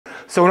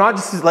So we're not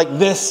just like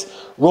this,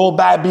 roll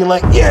back being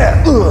like,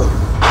 yeah,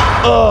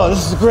 oh,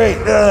 this is great.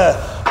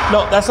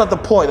 No, that's not the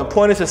point. The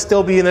point is to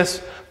still be in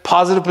this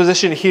positive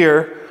position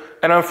here,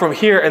 and I'm from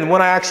here, and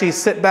when I actually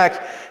sit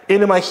back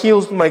into my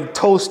heels with my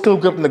toes still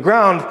gripping the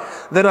ground,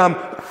 then I'm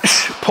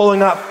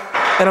pulling up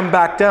and I'm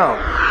back down.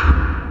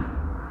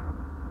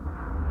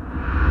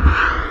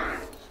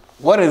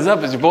 What is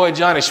up? It's your boy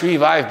John at Shri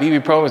Vive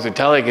BB Pro, Mr.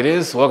 Tell Like It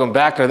Is. Welcome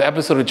back to another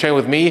episode of Train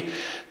With Me.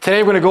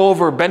 Today we're gonna go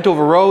over bent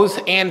over rows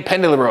and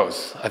pendulum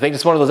rows. I think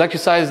it's one of those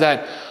exercises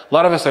that a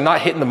lot of us are not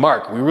hitting the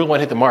mark. We really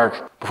wanna hit the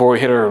mark before we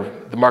hit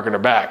the mark on our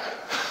back.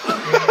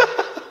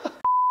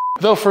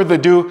 Without further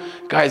ado,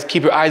 guys,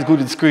 keep your eyes glued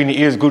to the screen, your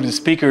ears glued to the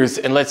speakers,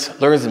 and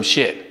let's learn some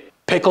shit.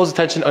 Pay close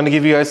attention. I'm gonna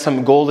give you guys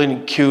some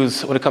golden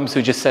cues when it comes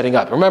to just setting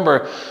up.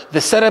 Remember,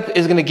 the setup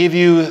is gonna give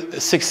you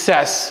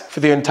success for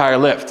the entire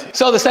lift.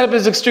 So the setup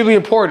is extremely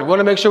important. We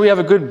wanna make sure we have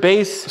a good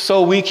base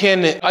so we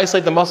can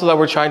isolate the muscle that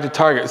we're trying to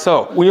target.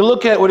 So when you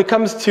look at, when it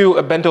comes to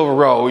a bent over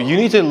row, you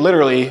need to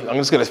literally, I'm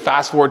just gonna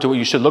fast forward to what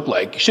you should look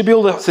like. You should be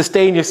able to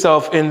sustain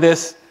yourself in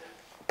this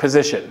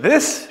position.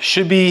 This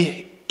should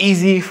be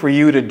easy for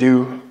you to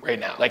do right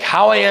now. Like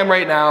how I am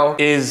right now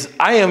is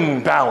I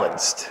am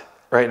balanced.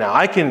 Right now,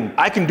 I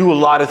can do a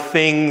lot of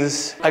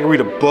things. I can read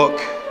a book,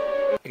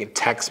 I can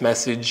text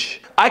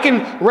message. I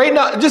can, right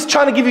now, just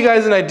trying to give you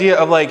guys an idea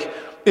of like,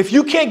 if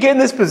you can't get in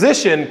this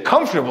position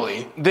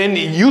comfortably, then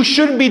you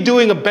shouldn't be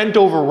doing a bent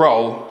over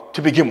row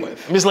to begin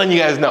with. I'm just letting you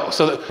guys know.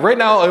 So right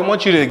now, I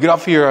want you to get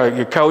off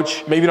your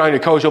couch. Maybe not on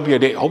your couch, hope you're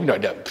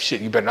not damn,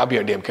 shit, you better not be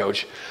on your damn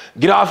couch.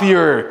 Get off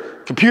your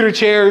computer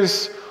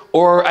chairs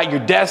or at your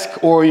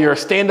desk or your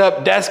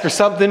stand-up desk or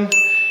something.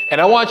 And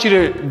I want you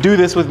to do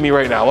this with me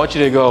right now. I want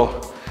you to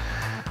go,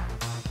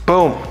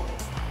 boom.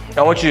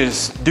 I want you to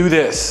just do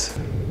this.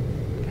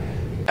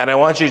 And I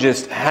want you to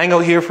just hang out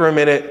here for a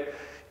minute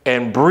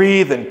and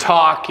breathe and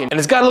talk. And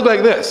it's gotta look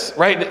like this,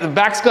 right? The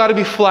back's gotta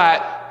be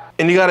flat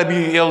and you gotta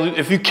be, you know,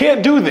 if you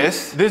can't do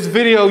this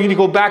video, you need to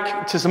go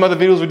back to some other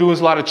videos we're doing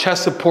a lot of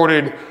chest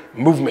supported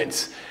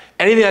movements.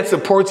 Anything that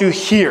supports you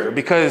here,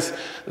 because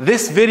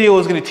this video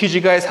is gonna teach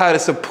you guys how to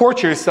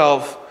support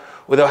yourself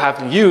without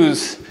having to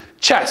use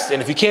chest.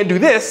 And if you can't do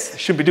this, you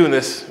should be doing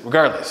this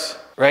regardless,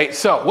 right?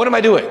 So what am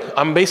I doing?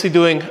 I'm basically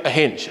doing a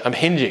hinge. I'm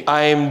hinging.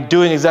 I'm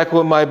doing exactly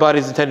what my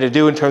body's intended to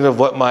do in terms of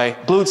what my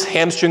glutes,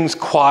 hamstrings,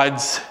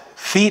 quads,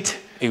 feet,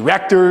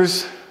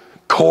 erectors,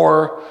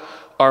 core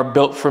are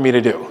built for me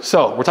to do.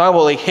 So we're talking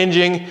about like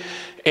hinging,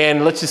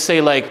 and let's just say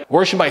like,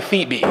 where should my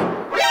feet be?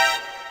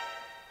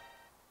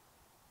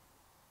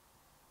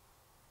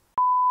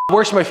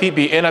 Where should my feet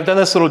be? And I've done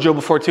this little drill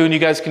before too, and you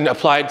guys can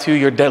apply it to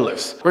your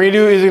deadlifts. What you're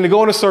gonna do is you're gonna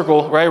go in a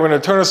circle, right? We're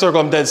gonna turn a circle.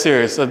 I'm dead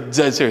serious.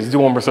 Do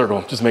one more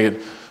circle. Just make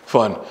it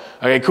fun.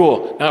 Okay,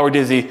 cool. Now we're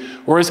dizzy.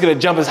 We're just gonna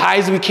jump as high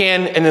as we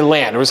can and then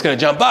land. We're just gonna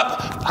jump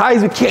up, high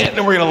as we can, and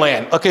then we're gonna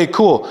land. Okay,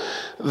 cool.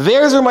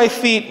 There's where my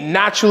feet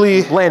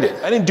naturally landed.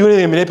 I didn't do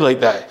anything to manipulate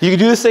that. You can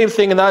do the same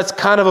thing, and that's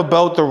kind of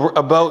about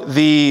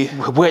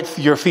the width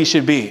your feet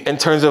should be in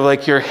terms of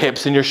like your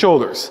hips and your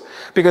shoulders.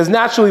 Because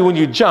naturally when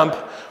you jump,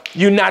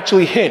 you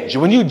naturally hinge.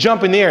 When you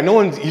jump in the air,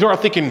 you're not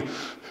thinking,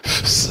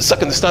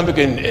 sucking the stomach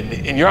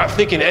and you're not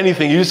thinking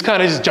anything. You just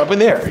kind of just jump in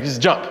the air, you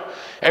just jump.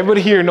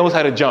 Everybody here knows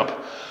how to jump.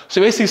 So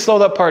basically slow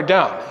that part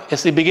down.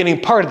 It's the beginning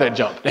part of that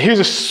jump. Now here's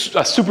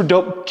a super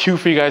dope cue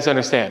for you guys to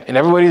understand. And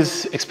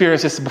everybody's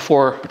experienced this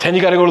before. Pretend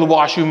you gotta go to the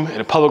washroom, in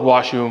a public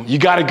washroom. You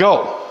gotta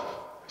go.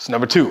 It's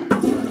number 2.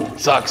 It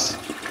sucks,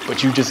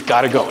 but you just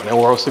gotta go.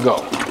 Nowhere else to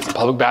go. The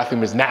public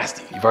bathroom is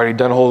nasty. You've already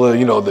done a whole,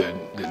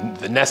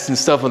 the nest and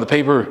stuff on the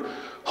paper.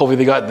 Hopefully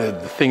they got the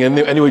thing in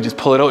there. Anyway, just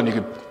pull it out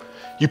and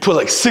you put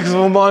like 6 of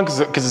them on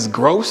because it's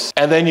gross.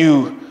 And then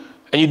you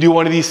do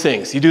one of these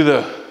things. You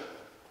do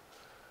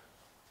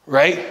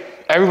right?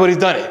 Everybody's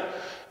done it.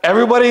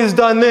 Everybody has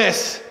done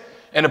this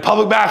in a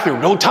public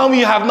bathroom. Don't tell me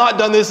you have not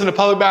done this in a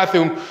public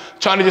bathroom,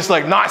 trying to just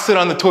like not sit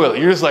on the toilet.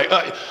 You're just like,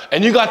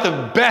 and you got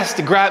the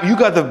best grab, you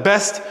got the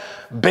best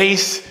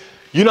base.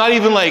 You're not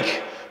even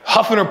like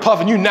huffing or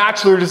puffing. You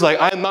naturally are just like,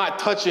 I'm not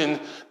touching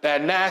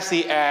that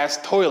nasty ass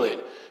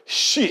toilet.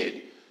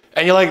 Shit.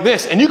 And you're like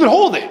this, and you can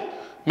hold it.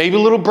 Maybe a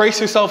little brace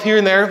yourself here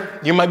and there.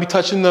 You might be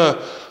touching the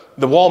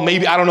wall,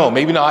 maybe, I don't know,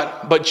 maybe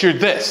not, but you're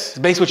this. It's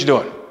basically what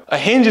you're doing. A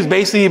hinge is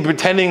basically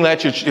pretending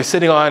that you're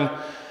sitting on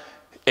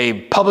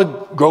a public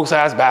gross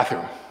ass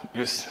bathroom.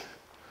 You're just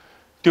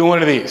doing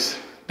one of these.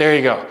 There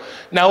you go.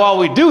 Now while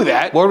we do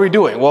that, what are we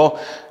doing?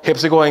 Well,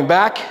 hips are going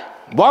back.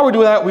 While we're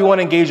doing that, we want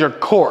to engage our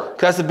core,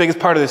 because that's the biggest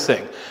part of this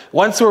thing.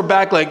 Once we're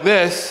back like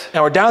this,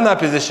 and we're down in that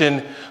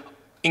position,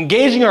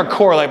 engaging our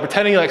core, like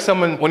pretending like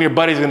one of your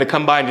buddies is gonna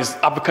come by and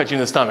just uppercut you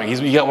in the stomach.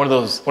 You got one of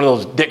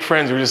those dick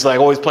friends who are just like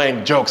always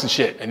playing jokes and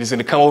shit, and he's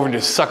gonna come over and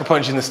just sucker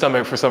punch you in the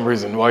stomach for some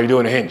reason while you're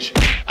doing a hinge.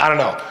 I don't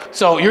know.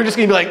 So you're just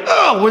gonna be like,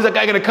 oh, where's that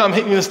guy gonna come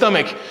hit me in the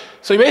stomach?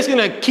 So you're basically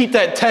gonna keep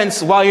that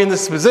tense while you're in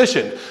this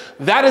position.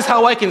 That is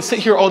how I can sit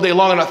here all day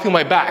long and not feel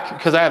my back,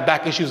 because I have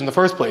back issues in the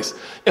first place.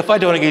 If I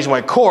don't engage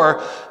my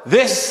core,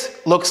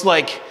 this looks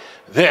like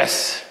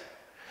this.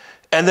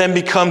 and then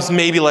becomes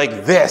maybe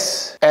like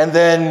this, and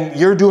then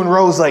you're doing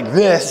rows like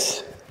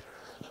this,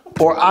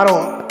 or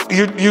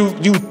you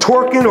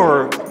twerking,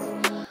 or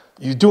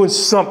you doing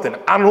something.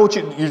 I don't know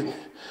what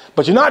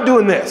but you're not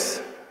doing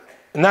this.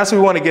 And that's what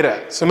we want to get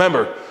at. So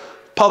remember,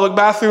 public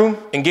bathroom,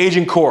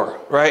 engaging core,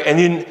 right?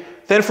 And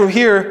then from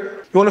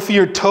here, you want to feel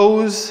your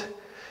toes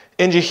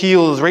and your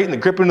heels right in the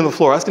grip into the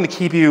floor. That's going to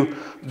keep you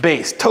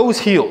based. Toes,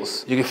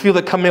 heels. You can feel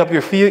that coming up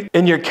your feet,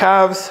 in your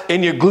calves,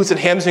 in your glutes and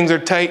hamstrings are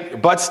tight, your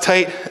butt's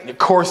tight, your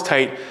core's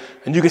tight,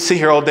 and you can sit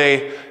here all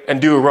day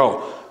and do a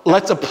row.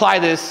 Let's apply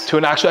this to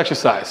an actual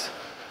exercise.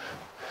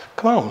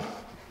 Come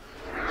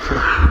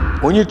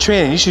on. When you're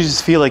training, you should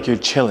just feel like you're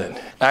chilling.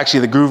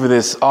 Actually, the groove of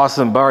this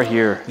awesome bar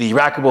here, the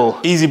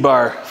Rackable Easy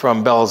Bar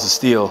from Bells of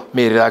Steel,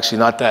 made it actually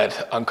not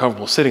that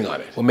uncomfortable sitting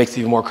on it. What makes it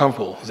even more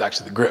comfortable is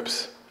actually the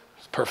grips.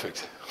 It's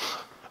perfect.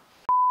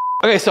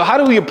 Okay, so how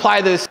do we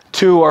apply this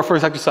to our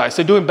first exercise?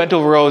 So doing bent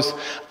over rows,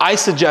 I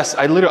suggest,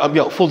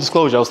 full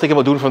disclosure, I was thinking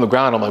about doing it from the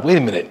ground. I'm like, wait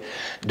a minute,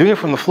 doing it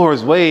from the floor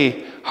is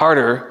way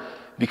harder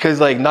because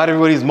like not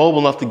everybody's mobile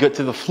enough to get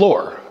to the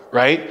floor,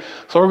 right?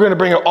 So we're gonna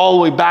bring it all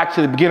the way back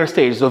to the beginner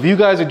stage. So if you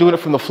guys are doing it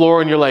from the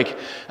floor and you're like,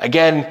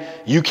 again,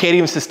 you can't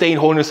even sustain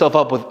holding yourself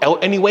up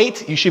without any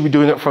weight, you should be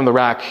doing it from the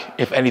rack,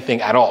 if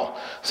anything at all.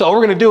 So what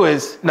we're gonna do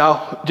is,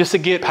 now, just to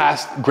get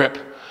past grip,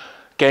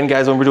 again,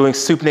 guys, when we're doing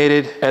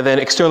supinated and then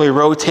externally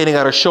rotating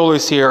out our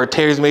shoulders here, our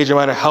teres major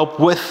minor help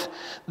with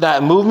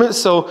that movement.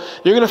 So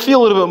you're gonna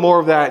feel a little bit more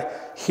of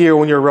that here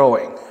when you're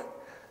rowing,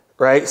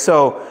 right?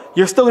 So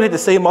you're still gonna hit the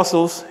same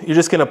muscles. You're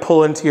just gonna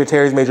pull into your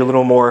teres major a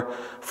little more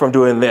from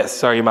doing this,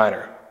 sorry,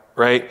 minor,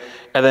 right?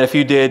 And then if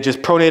you did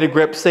just pronated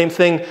grip, same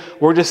thing.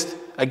 We're just,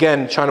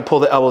 again, trying to pull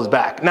the elbows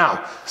back.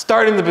 Now,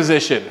 starting the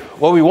position.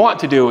 What we want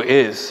to do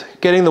is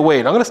getting the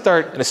weight. I'm gonna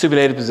start in a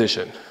supinated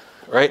position.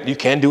 Right? You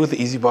can do it with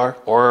the easy bar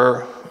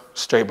or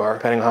straight bar,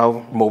 depending on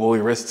how mobile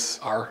your wrists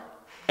are.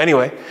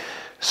 Anyway,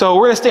 so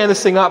we're gonna stand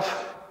this thing up,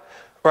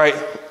 right?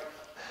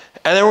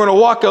 And then we're gonna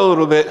walk out a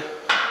little bit.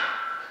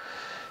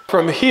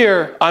 From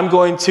here, I'm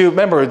going to,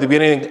 remember at the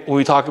beginning when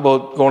we talked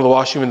about going to the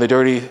washroom in the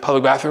dirty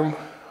public bathroom?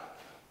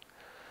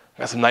 I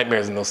got some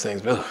nightmares in those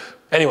things. Ugh.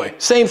 Anyway,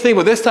 same thing,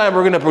 but this time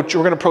we're gonna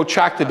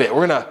protract a bit.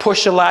 We're gonna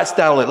push the lats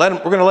down a little.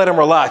 We're gonna let them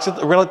relax. We're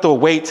gonna let the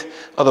weight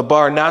of the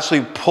bar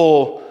naturally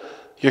pull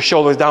your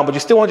shoulders down, but you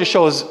still want your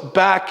shoulders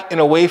back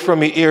and away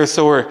from your ears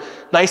so we're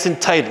nice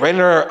and tight, right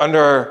under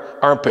our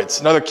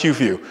armpits. Another cue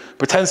for you.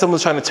 Pretend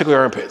someone's trying to tickle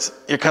your armpits.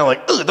 You're kind of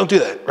like, ugh, don't do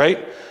that,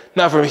 right?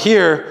 Now from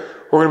here,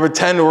 we're gonna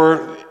pretend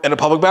we're in a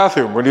public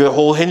bathroom. We're gonna do the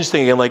whole hinge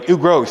thing again, like, ooh,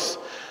 gross.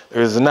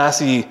 There's a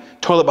nasty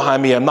toilet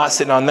behind me. I'm not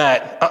sitting on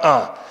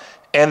that,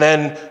 And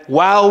then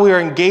while we are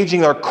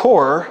engaging our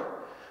core,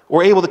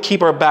 we're able to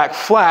keep our back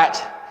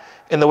flat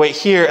in the weight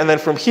here, and then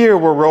from here,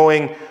 we're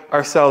rowing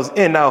ourselves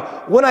in. Now,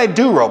 when I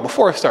do row,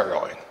 before I start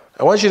rowing,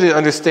 I want you to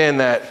understand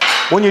that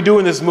when you're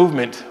doing this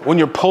movement, when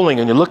you're pulling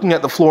and you're looking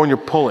at the floor and you're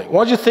pulling, I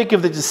want you to think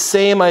of the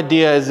same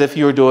idea as if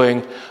you were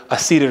doing a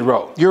seated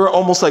row. You're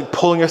almost like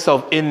pulling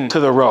yourself into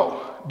the row.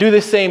 Do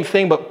the same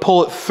thing, but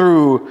pull it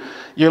through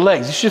your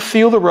legs. You should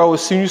feel the row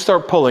as soon as you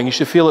start pulling. You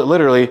should feel it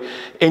literally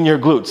in your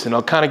glutes. And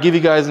I'll kind of give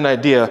you guys an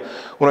idea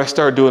when I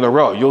start doing the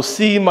row. You'll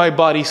see my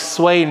body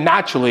sway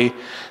naturally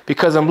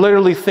because I'm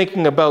literally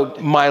thinking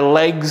about my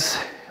legs,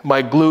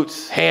 my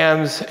glutes,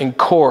 hams, and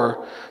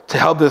core to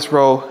help this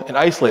row and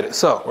isolate it.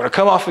 So we're gonna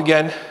come off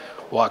again,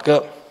 walk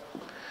up.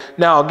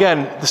 Now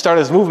again, the start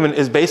of this movement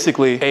is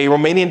basically a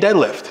Romanian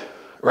deadlift,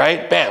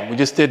 right? Bam, we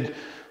just did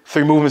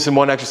 3 movements in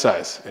one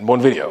exercise, in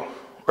one video,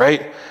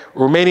 right?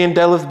 Romanian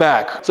deadlift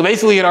back. So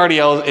basically an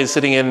RDL is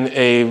sitting in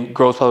a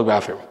gross public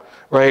bathroom,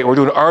 right? We're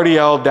doing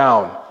RDL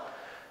down.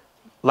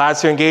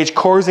 Lats are engaged,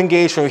 core is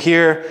engaged from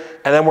here,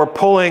 and then we're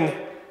pulling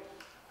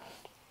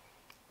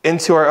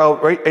into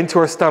right into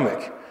our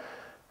stomach.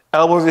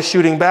 Elbows are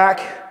shooting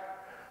back,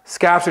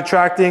 scaps are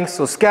tracting,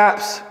 so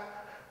scaps,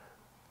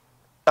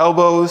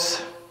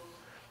 elbows,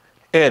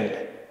 in.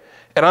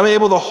 And I'm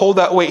able to hold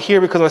that weight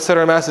here because my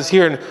center of mass is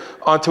here and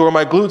onto where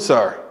my glutes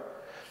are.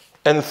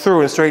 And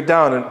through and straight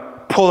down and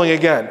pulling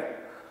again.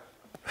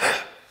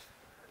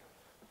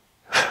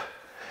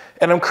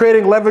 And I'm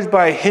creating leverage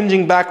by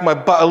hinging back my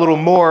butt a little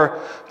more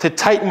to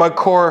tighten my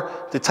core,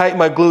 to tighten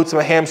my glutes and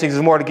my hamstrings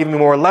more, to give me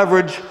more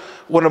leverage.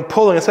 When I'm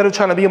pulling, instead of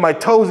trying to be on my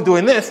toes and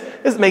doing this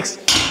makes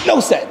no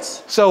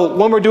sense. So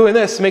when we're doing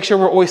this, make sure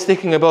we're always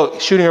thinking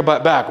about shooting our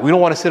butt back. We don't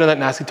want to sit on that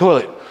nasty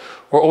toilet.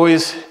 We're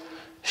always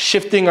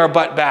shifting our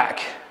butt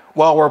back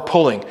while we're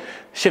pulling.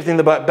 Shifting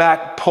the butt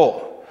back,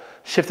 pull.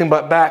 Shifting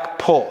butt back,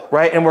 pull,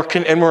 right? And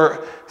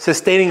we're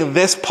sustaining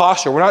this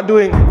posture. We're not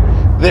doing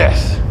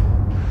this.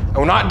 And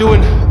we're not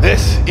doing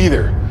this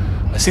either.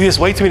 I see this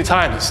way too many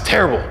times. It's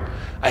terrible.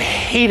 I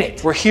hate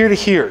it. We're here to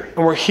here,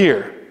 and we're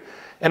here.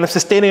 And I'm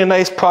sustaining a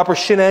nice proper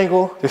shin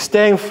angle. They're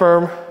staying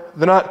firm.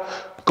 They're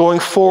not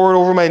going forward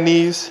over my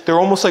knees. They're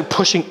almost like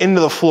pushing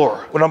into the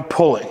floor when I'm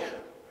pulling,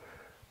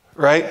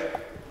 right?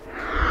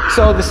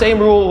 So the same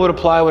rule would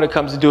apply when it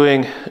comes to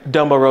doing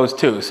dumbbell rows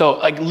too. So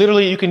like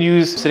literally you can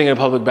use sitting in a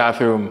public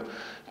bathroom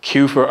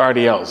Q for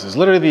RDLs. It's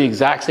literally the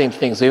exact same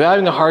thing. So if you're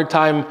having a hard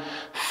time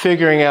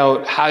figuring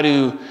out how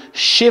to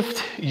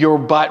shift your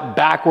butt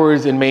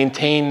backwards and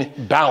maintain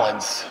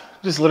balance,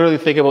 just literally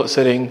think about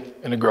sitting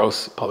in a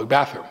gross public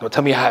bathroom. Don't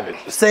tell me you haven't.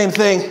 Same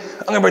thing,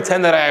 I'm gonna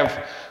pretend that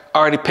I've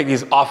already picked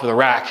these off of the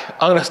rack.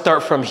 I'm gonna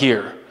start from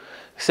here.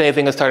 Same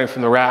thing as starting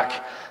from the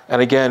rack.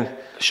 And again,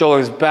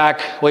 shoulders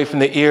back, away from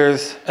the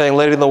ears, and then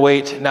letting the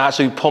weight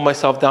naturally pull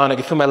myself down. I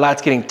can feel my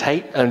lats getting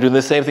tight, and I'm doing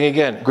the same thing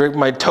again. Grip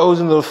my toes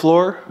into the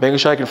floor, making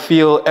sure I can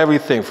feel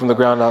everything from the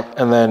ground up.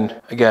 And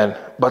then again,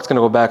 butt's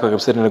gonna go back like I'm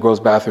sitting in a gross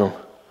bathroom.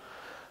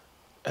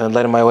 And then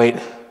letting my weight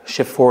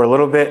shift forward a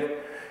little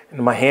bit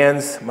into my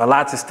hands. My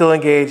lats are still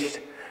engaged.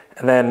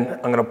 And then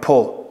I'm gonna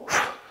pull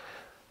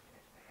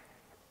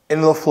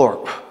into the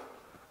floor.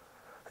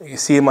 You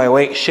see my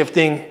weight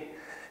shifting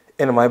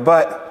into my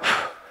butt.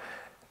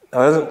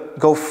 Now it doesn't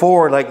go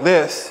forward like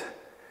this.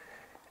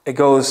 It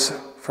goes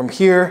from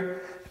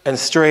here and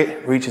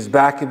straight, reaches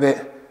back a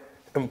bit,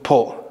 and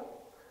pull.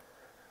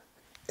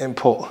 And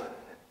pull.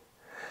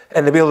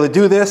 And to be able to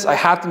do this, I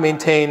have to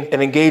maintain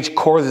an engaged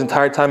core this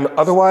entire time.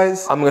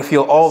 Otherwise, I'm gonna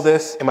feel all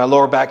this in my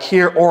lower back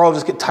here, or I'll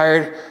just get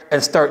tired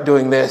and start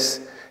doing this.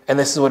 And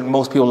this is what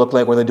most people look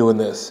like when they're doing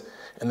this.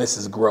 And this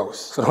is gross,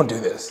 so don't do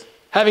this.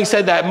 Having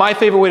said that, my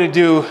favorite way to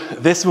do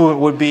this movement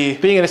would be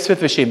being in a Smith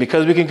machine,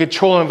 because we can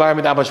control our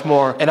environment that much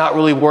more and not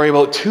really worry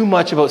about too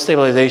much about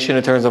stabilization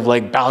in terms of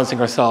like balancing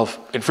ourselves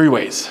in free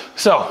weights.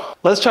 So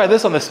let's try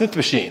this on the Smith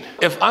machine.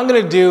 If I'm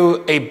gonna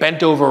do a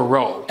bent over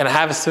row and I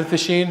have a Smith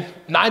machine,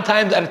 9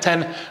 times out of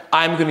 10,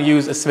 I'm gonna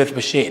use a Smith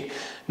machine.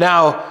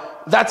 Now,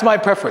 that's my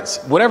preference.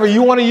 Whatever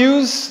you wanna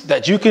use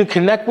that you can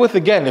connect with,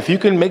 again, if you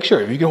can make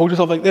sure, if you can hold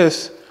yourself like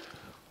this,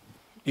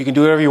 you can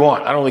do whatever you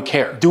want. I don't really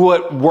care. Do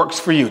what works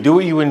for you. Do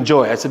what you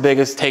enjoy. That's the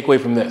biggest takeaway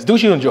from this. Do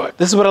what you enjoy.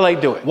 This is what I like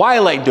doing. Why I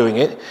like doing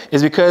it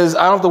is because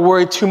I don't have to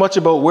worry too much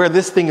about where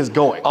this thing is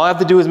going. All I have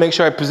to do is make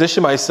sure I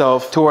position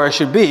myself to where I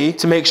should be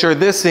to make sure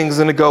this thing's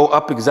gonna go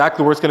up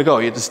exactly where it's gonna go.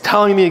 You're just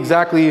telling me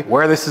exactly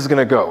where this is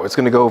gonna go. It's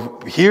gonna go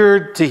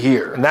here to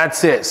here, and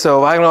that's it.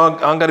 So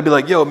I'm gonna be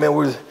like, yo, man,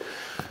 we're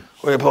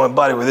gonna put my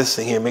body with this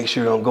thing here, make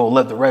sure it don't go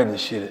left to right and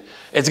shit.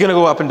 It's gonna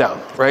go up and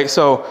down, right?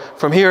 So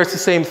from here, it's the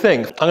same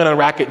thing. I'm gonna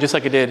rack it just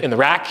like I did in the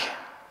rack,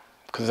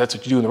 because that's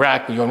what you do in the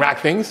rack when you unrack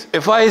things.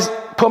 If I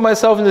put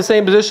myself in the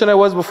same position I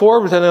was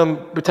before,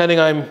 pretending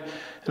I'm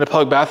in a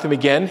public bathroom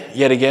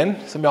yet again,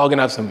 some of y'all are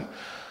gonna have some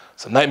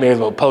nightmares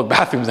about public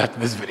bathrooms after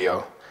this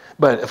video.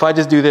 But if I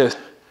just do this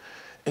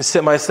and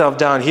sit myself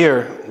down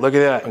here, look at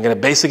that. I'm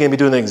basically gonna be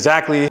doing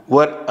exactly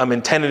what I'm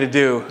intended to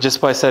do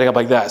just by setting up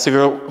like that. So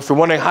if you're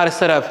wondering how to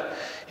set up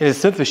in a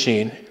Smith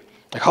machine,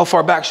 like how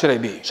far back should I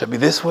be? Should I be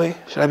this way?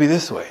 Should I be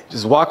this way?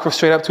 Just walk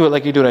straight up to it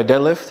like you're doing a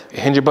deadlift. You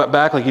hinge your butt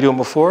back like you're doing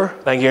before.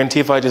 I guarantee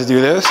if I just do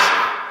this,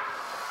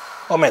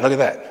 oh man, look at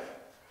that.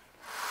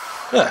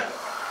 Yeah,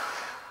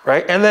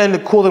 right? And then the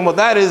cool thing about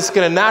that is it's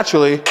gonna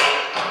naturally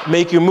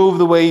make you move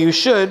the way you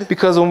should,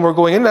 because when we're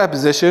going into that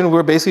position,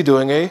 we're basically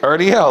doing a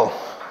RDL,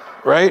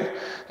 right?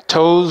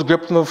 Toes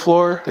gripped on the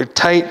floor, they're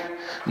tight.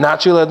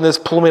 Naturally letting this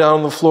pull me down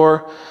on the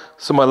floor.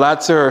 So my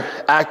lats are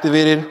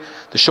activated,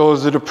 the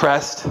shoulders are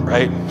depressed,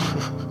 right?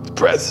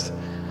 Depressed.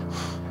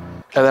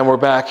 And then we're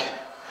back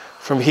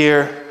from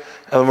here,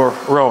 and then we're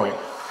rowing.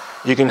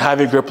 You can have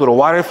your grip a little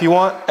wider if you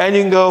want, and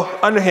you can go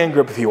underhand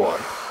grip if you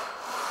want.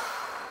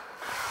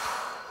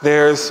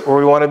 There's where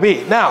we want to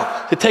be.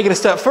 Now, to take it a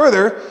step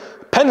further,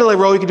 pendulum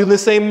row, you can do the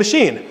same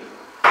machine.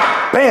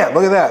 Bam,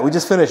 look at that, we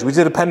just finished. We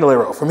did a pendulum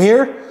row. From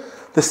here,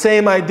 the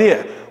same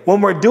idea. When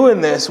we're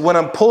doing this, when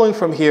I'm pulling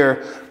from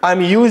here,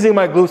 I'm using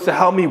my glutes to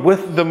help me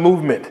with the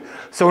movement.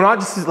 So we're not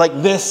just like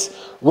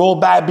this, roll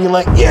back, being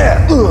like,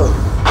 yeah,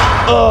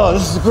 oh,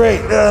 this is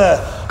great.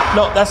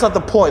 No, that's not the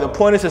point. The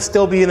point is to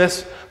still be in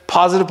this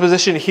positive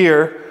position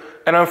here,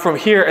 and I'm from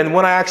here, and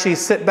when I actually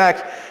sit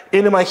back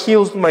into my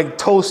heels, my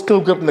toes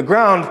still gripping the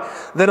ground,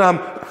 then I'm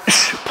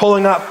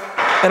pulling up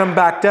and I'm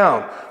back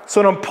down.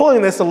 So when I'm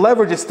pulling this, the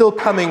leverage is still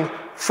coming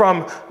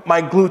from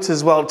my glutes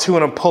as well too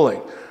when I'm pulling.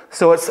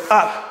 So it's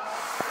up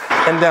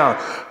and down,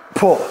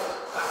 pull,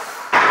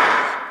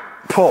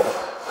 pull,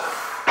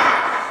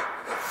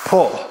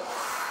 pull,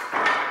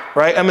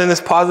 right? I'm in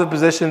this positive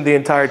position the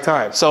entire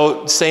time.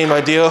 So same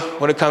idea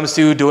when it comes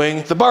to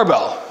doing the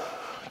barbell.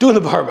 Do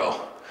the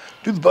barbell.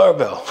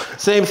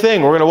 Same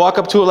thing, we're gonna walk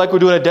up to it like we're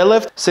doing a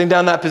deadlift, sitting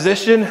down that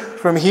position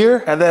from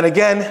here, and then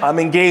again, I'm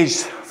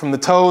engaged from the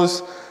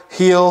toes,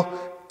 heel,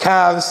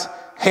 calves,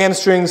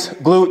 hamstrings,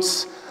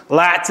 glutes,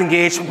 lats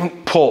engaged,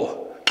 pull.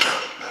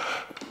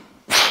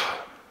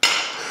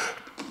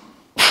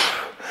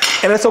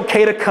 And it's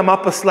okay to come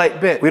up a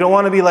slight bit. We don't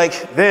want to be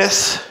like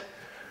this.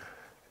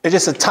 It's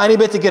just a tiny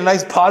bit to get a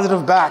nice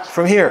positive back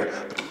from here.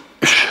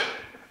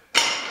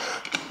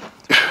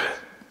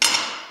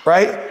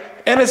 Right?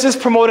 And it's just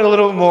promoting a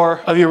little bit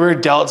more of your rear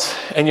delts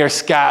and your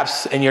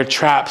scaps and your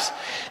traps,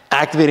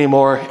 activating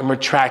more and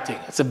retracting.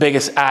 It's the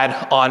biggest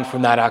add on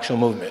from that actual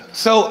movement.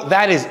 So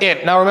that is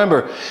it. Now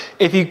remember,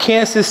 if you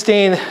can't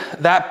sustain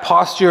that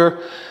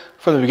posture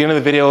from the beginning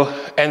of the video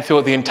and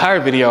throughout the entire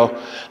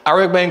video, I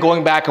recommend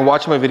going back and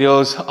watching my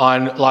videos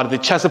on a lot of the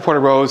chest supported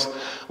rows,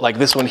 like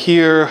this one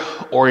here,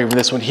 or even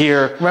this one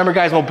here. Remember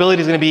guys,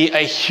 mobility is gonna be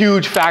a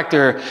huge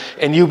factor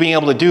in you being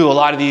able to do a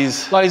lot of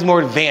these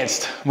more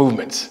advanced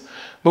movements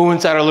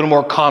that are a little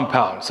more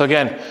compound. So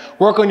again,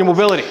 work on your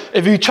mobility.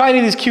 If you try any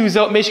of these cues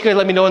out, make sure you guys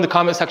let me know in the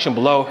comment section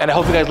below. And I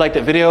hope you guys liked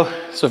that video.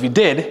 So if you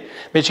did,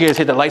 make sure you guys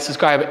hit the like,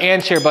 subscribe,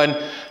 and share button.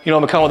 You know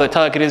I'm a channel that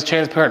tell like it is,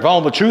 transparent,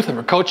 vulnerable truth, and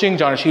for coaching,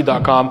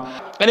 JohnRashid.com.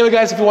 Anyway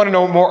guys, if you want to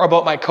know more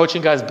about my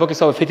coaching, guys, book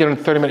yourself a 15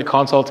 to 30-minute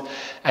consult.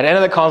 At the end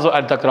of the consult, I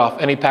deduct it off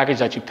any package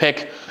that you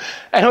pick.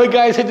 Anyway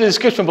guys, hit the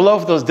description below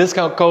for those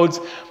discount codes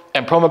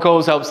and promo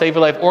codes to help save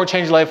your life or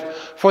change your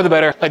life for the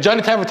better. Like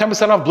Johnny Time for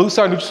 10% off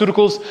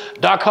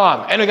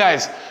BlueStarNutraceuticals.com. Anyway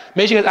guys,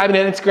 make sure you guys add me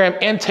on Instagram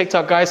and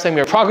TikTok, guys. Send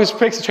me your progress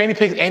pics, training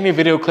pics, and your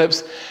video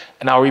clips,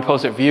 and I'll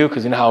repost it for you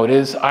because you know how it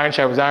is. Iron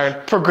sharpens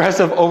iron.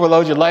 Progressive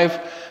overload your life.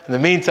 In the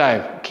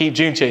meantime, keep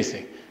dream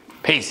chasing.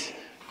 Peace.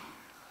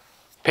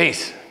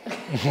 Peace.